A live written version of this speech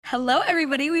Hello,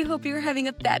 everybody. We hope you're having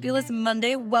a fabulous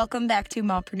Monday. Welcome back to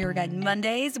Mompreneur Guide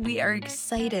Mondays. We are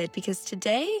excited because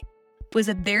today was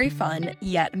a very fun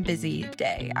yet busy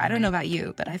day. I don't know about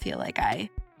you, but I feel like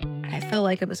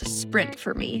it was a sprint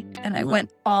for me, and I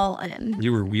went all in.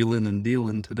 You were wheeling and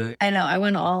dealing today. I know. I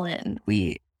went all in.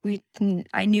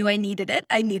 I knew I needed it.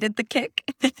 I needed the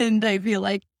kick, and I feel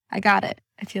like I got it.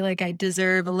 I feel like I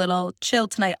deserve a little chill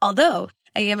tonight, although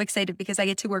I am excited because I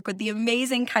get to work with the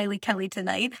amazing Kylie Kelly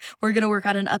tonight. We're going to work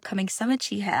on an upcoming summit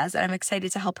she has, and I'm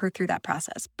excited to help her through that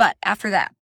process. But after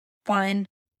that, wine,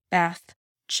 bath,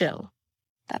 chill.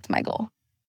 That's my goal.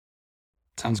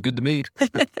 Sounds good to me.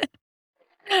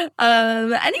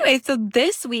 Anyway, so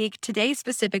this week, today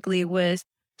specifically, was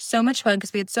so much fun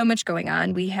because we had so much going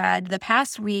on. The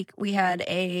past week, we had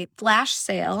a flash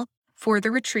sale for the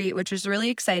retreat, which was really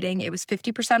exciting. It was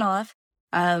 50% off.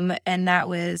 And that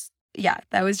was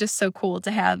just so cool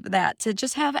to have that, to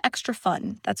just have extra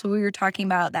fun. That's what we were talking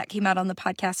about. That came out on the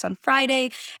podcast on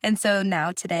Friday. And so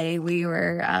now today we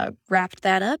wrapped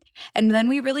that up. And then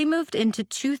we really moved into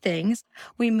two things.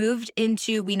 We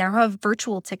now have a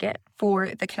virtual ticket for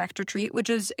the Connect Retreat, which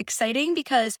is exciting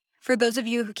because for those of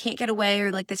you who can't get away or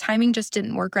like the timing just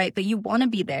didn't work right, but you want to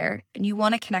be there and you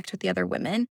want to connect with the other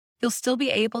women, you'll still be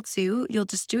able to. You'll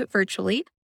just do it virtually.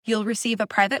 You'll receive a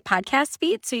private podcast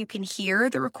feed so you can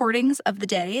hear the recordings of the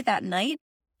day that night.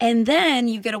 And then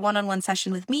you get a one-on-one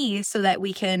session with me so that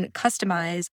we can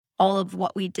customize all of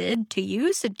what we did to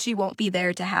you so you won't be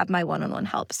there to have my one-on-one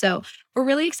help. So we're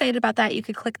really excited about that. You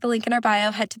could click the link in our bio,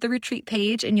 head to the retreat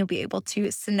page, and you'll be able to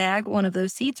snag one of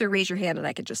those seats or raise your hand and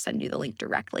I could just send you the link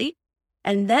directly.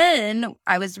 And then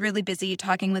I was really busy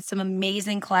talking with some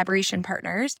amazing collaboration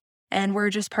partners. And we're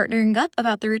just partnering up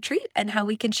about the retreat and how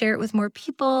we can share it with more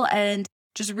people and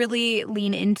just really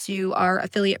lean into our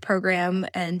affiliate program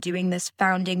and doing this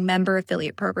founding member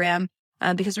affiliate program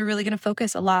because we're really going to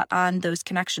focus a lot on those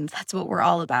connections. That's what we're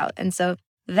all about. And so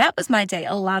that was my day.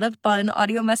 A lot of fun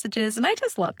audio messages. And I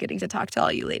just love getting to talk to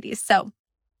all you ladies. So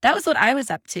that was what I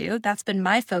was up to. That's been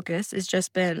my focus. It's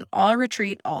just been all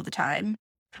retreat all the time.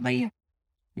 How about you?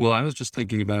 Well, I was just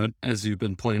thinking about, as you've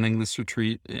been planning this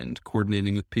retreat and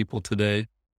coordinating with people today,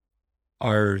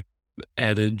 our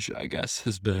adage, I guess,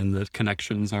 has been that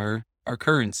connections are our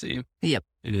currency. Yep.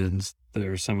 And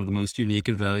they're some of the most unique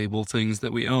and valuable things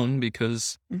that we own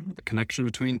because the connection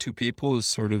between two people is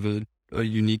sort of a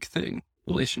unique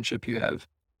relationship you have.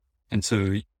 And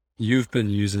so you've been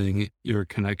using your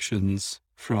connections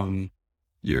from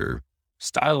your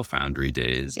Style Foundry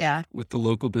days with the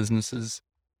local businesses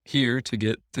here to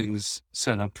get things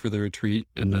set up for the retreat,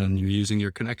 and then you're using your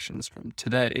connections from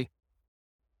today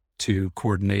to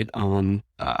coordinate on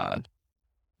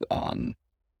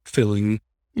filling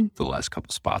the last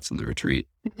couple spots in the retreat.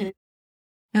 Yeah,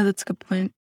 that's a good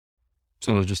point.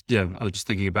 So I was just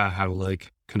thinking about how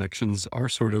like connections are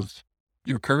sort of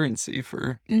your currency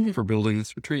for building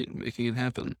this retreat and making it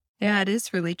happen. Yeah, it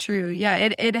is really true. Yeah,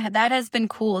 that has been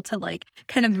cool to like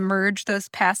kind of merge those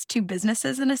past two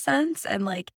businesses in a sense. And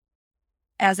like,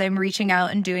 as I'm reaching out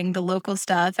and doing the local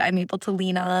stuff, I'm able to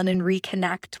lean on and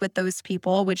reconnect with those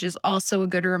people, which is also a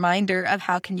good reminder of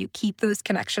how can you keep those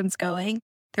connections going.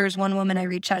 There's one woman I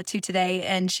reached out to today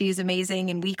and she's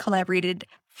amazing. And we collaborated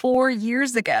 4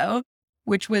 years ago,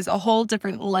 which was a whole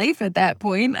different life at that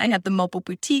point. I had the mobile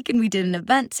boutique and we did an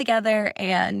event together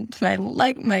and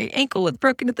my ankle was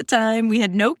broken at the time. We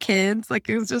had no kids. Like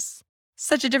it was just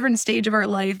such a different stage of our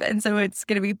life. And so it's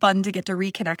going to be fun to get to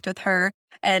reconnect with her.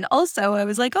 And also I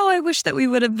was like, oh, I wish that we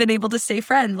would have been able to stay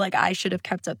friends. Like I should have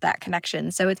kept up that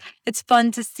connection. So it's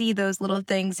fun to see those little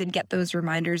things and get those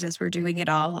reminders as we're doing it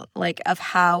all, like of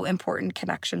how important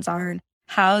connections are and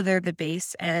how they're the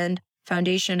base and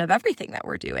foundation of everything that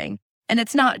we're doing. And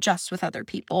it's not just with other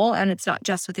people and it's not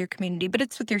just with your community, but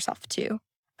it's with yourself too.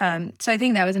 So I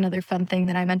think that was another fun thing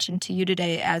that I mentioned to you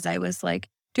today as I was like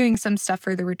doing some stuff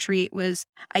for the retreat was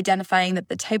identifying that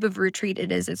the type of retreat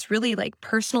it's really like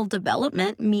personal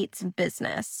development meets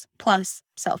business plus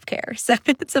self-care. So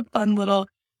it's a fun little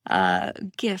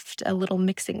gift, a little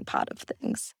mixing pot of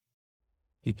things.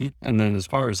 And then as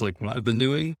far as like what I've been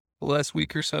doing the last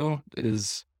week or so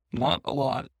is not a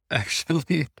lot,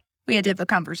 actually. We had to have a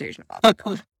conversation about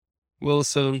it. Well,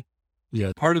 so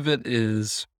yeah, part of it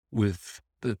is with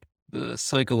the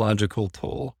psychological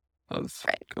toll of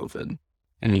COVID.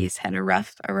 And he's had a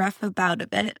rough bout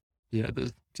of it. Yeah,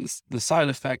 the side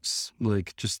effects,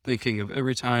 like just thinking of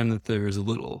every time that there's a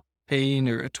little pain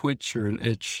or a twitch or an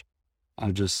itch,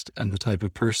 I'm the type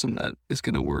of person that is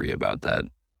going to worry about that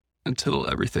until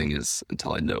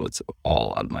I know it's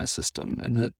all out of my system.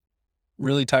 And it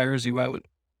really tires you out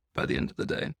by the end of the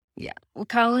day. Yeah. Well,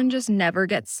 Colin just never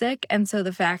gets sick. And so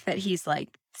the fact that he's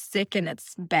like sick and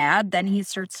it's bad, then he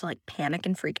starts to like panic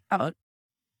and freak out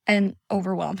and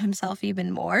overwhelm himself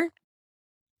even more.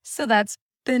 So that's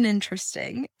been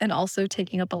interesting and also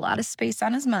taking up a lot of space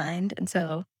on his mind. And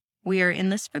so we are in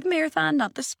this for the marathon,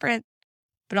 not the sprint.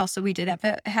 But also we did have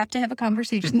to have a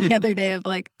conversation the other day of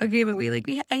like, okay, but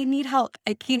I need help.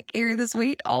 I can't carry this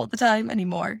weight all the time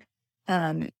anymore.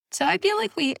 So I feel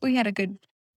like we had a good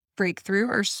breakthrough,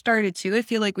 or started to. I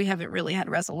feel like we haven't really had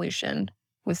resolution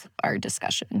with our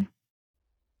discussion.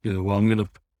 Yeah, well, I'm going to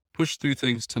push through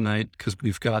things tonight because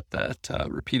we've got that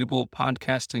repeatable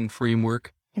podcasting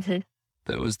framework.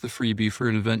 That was the freebie for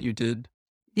an event you did.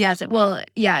 Yes. Well,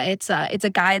 yeah, it's a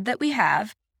guide that we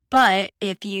have. But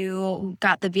if you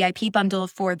got the VIP bundle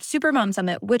for the Supermom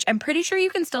Summit, which I'm pretty sure you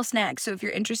can still snag. So if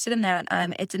you're interested in that,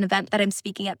 it's an event that I'm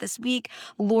speaking at this week.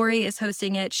 Lori is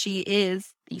hosting it. She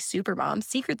is the Supermom,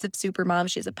 Secrets of Supermom.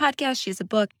 She has a podcast, she has a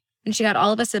book, and she got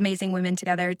all of us amazing women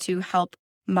together to help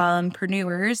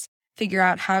mompreneurs figure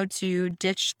out how to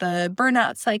ditch the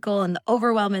burnout cycle and the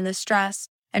overwhelm and the stress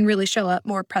and really show up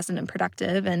more present and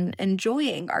productive and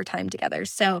enjoying our time together.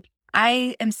 So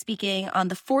I am speaking on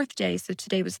the 4th day. So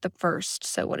today was the 1st.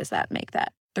 So what does that make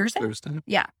that? Thursday?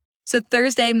 Yeah. So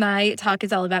Thursday, my talk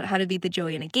is all about how to be the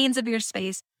joy and the gains of your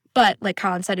space. But like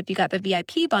Colin said, if you got the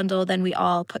VIP bundle, then we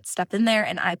all put stuff in there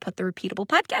and I put the repeatable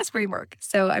podcast framework.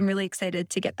 So I'm really excited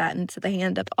to get that into the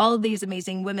hand of all of these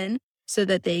amazing women so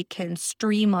that they can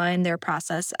streamline their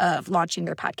process of launching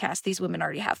their podcast. These women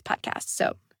already have podcasts.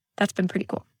 So that's been pretty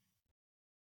cool.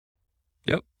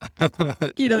 Yep.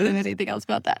 You don't know anything else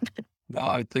about that? No,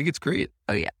 I think it's great.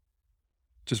 Oh, yeah.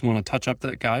 Just want to touch up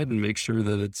that guide and make sure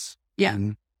that it's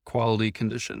in quality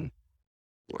condition.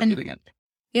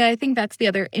 Yeah, I think that's the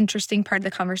other interesting part of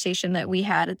the conversation that we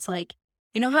had. It's like,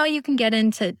 you know how you can get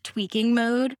into tweaking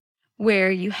mode where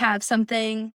you have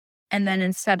something and then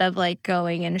instead of like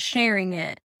going and sharing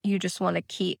it, you just want to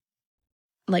keep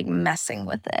like messing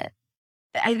with it.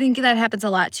 I think that happens a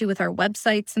lot too with our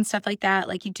websites and stuff like that.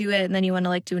 Like you do it and then you want to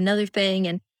like do another thing.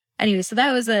 And anyway, so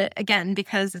that was again,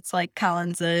 because it's like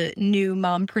Colin's a new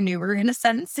mompreneur in a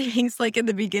sense. He's like in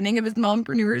the beginning of his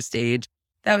mompreneur stage.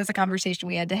 That was a conversation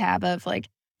we had to have of like,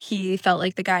 he felt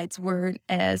like the guides weren't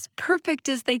as perfect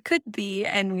as they could be.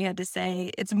 And we had to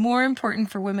say, it's more important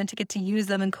for women to get to use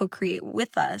them and co-create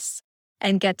with us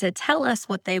and get to tell us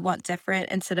what they want different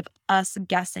instead of us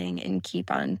guessing and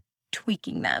keep on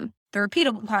tweaking them. The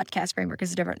repeatable podcast framework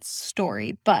is a different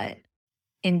story, but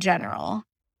in general,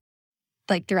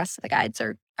 like the rest of the guides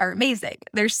are amazing.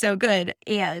 They're so good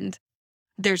and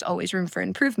there's always room for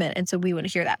improvement. And so we want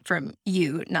to hear that from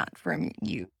you, not from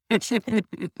you messing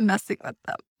with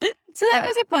them. So that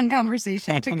was a fun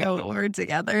conversation to go over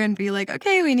together and be like,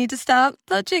 okay, we need to stop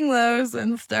touching those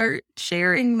and start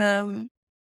sharing them.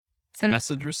 So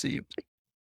message received.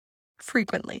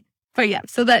 Frequently. But yeah,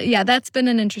 so that's been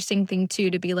an interesting thing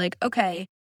too, to be like, okay,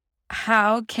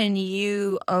 how can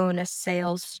you own a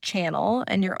sales channel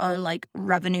and your own like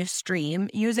revenue stream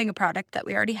using a product that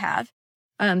we already have,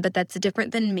 but that's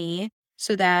different than me,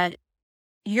 so that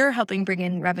you're helping bring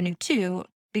in revenue too,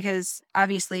 because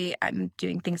obviously I'm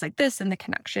doing things like this and the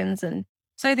connections. And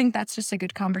so I think that's just a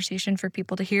good conversation for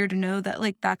people to hear, to know that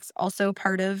like that's also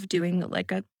part of doing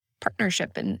like a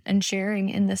partnership and sharing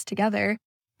in this together.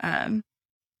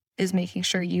 Is making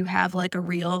sure you have like a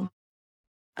real,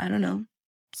 I don't know,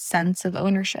 sense of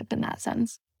ownership in that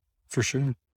sense. For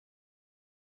sure.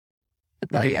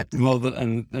 But yeah. Well,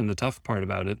 and the tough part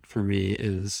about it for me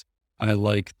is I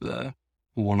like the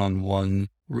one-on-one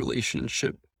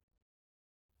relationship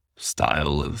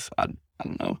style of, I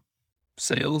don't know,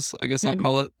 sales, I guess I'll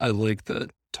call it. I like the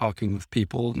talking with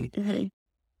people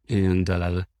and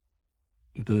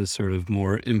the sort of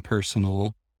more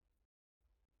impersonal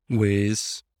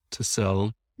ways to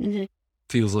sell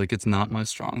feels like it's not my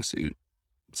strong suit.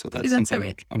 So that's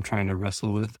something I'm trying to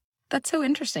wrestle with. That's so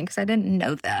interesting because I didn't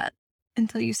know that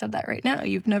until you said that right now.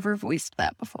 You've never voiced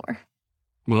that before.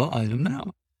 Well, I am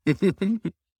now.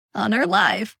 On our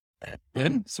live.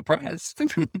 Yeah, surprise.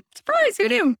 Surprise, who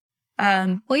knew?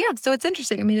 Well, yeah, so it's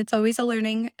interesting. I mean, it's always a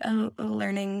learning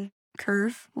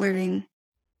curve, learning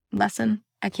lesson.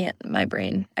 I can't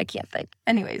think.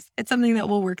 Anyways, it's something that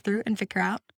we'll work through and figure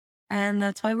out. And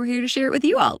that's why we're here to share it with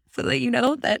you all, so that you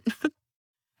know that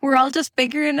we're all just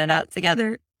figuring it out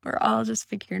together. We're all just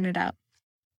figuring it out.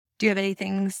 Do you have any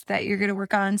things that you're going to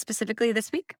work on specifically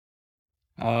this week?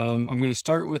 I'm going to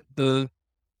start with the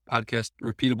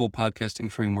repeatable podcasting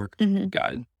framework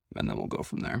guide, and then we'll go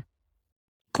from there.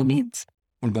 Cool beans.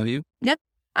 What about you? Yep.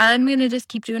 I'm going to just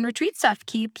keep doing retreat stuff,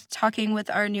 keep talking with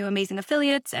our new amazing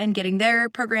affiliates and getting their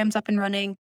programs up and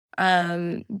running.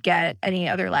 get any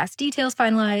other last details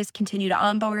finalized, continue to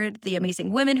onboard the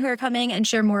amazing women who are coming, and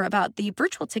share more about the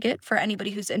virtual ticket for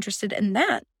anybody who's interested in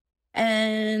that.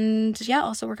 And yeah,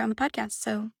 also work on the podcast.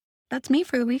 So that's me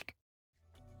for the week.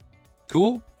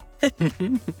 Cool. All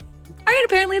right,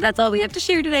 apparently that's all we have to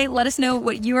share today. Let us know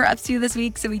what you are up to this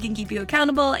week so we can keep you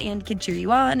accountable and can cheer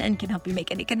you on and can help you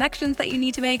make any connections that you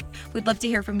need to make. We'd love to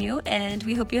hear from you, and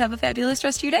we hope you have a fabulous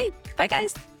rest of your day. Bye,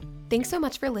 guys. Thanks so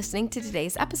much for listening to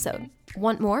today's episode.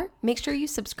 Want more? Make sure you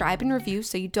subscribe and review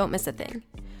so you don't miss a thing.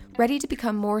 Ready to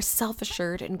become more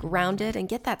self-assured and grounded and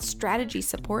get that strategy,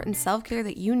 support, and self-care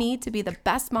that you need to be the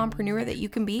best mompreneur that you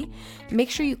can be? Make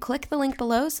sure you click the link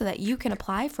below so that you can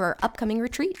apply for our upcoming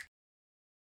retreat.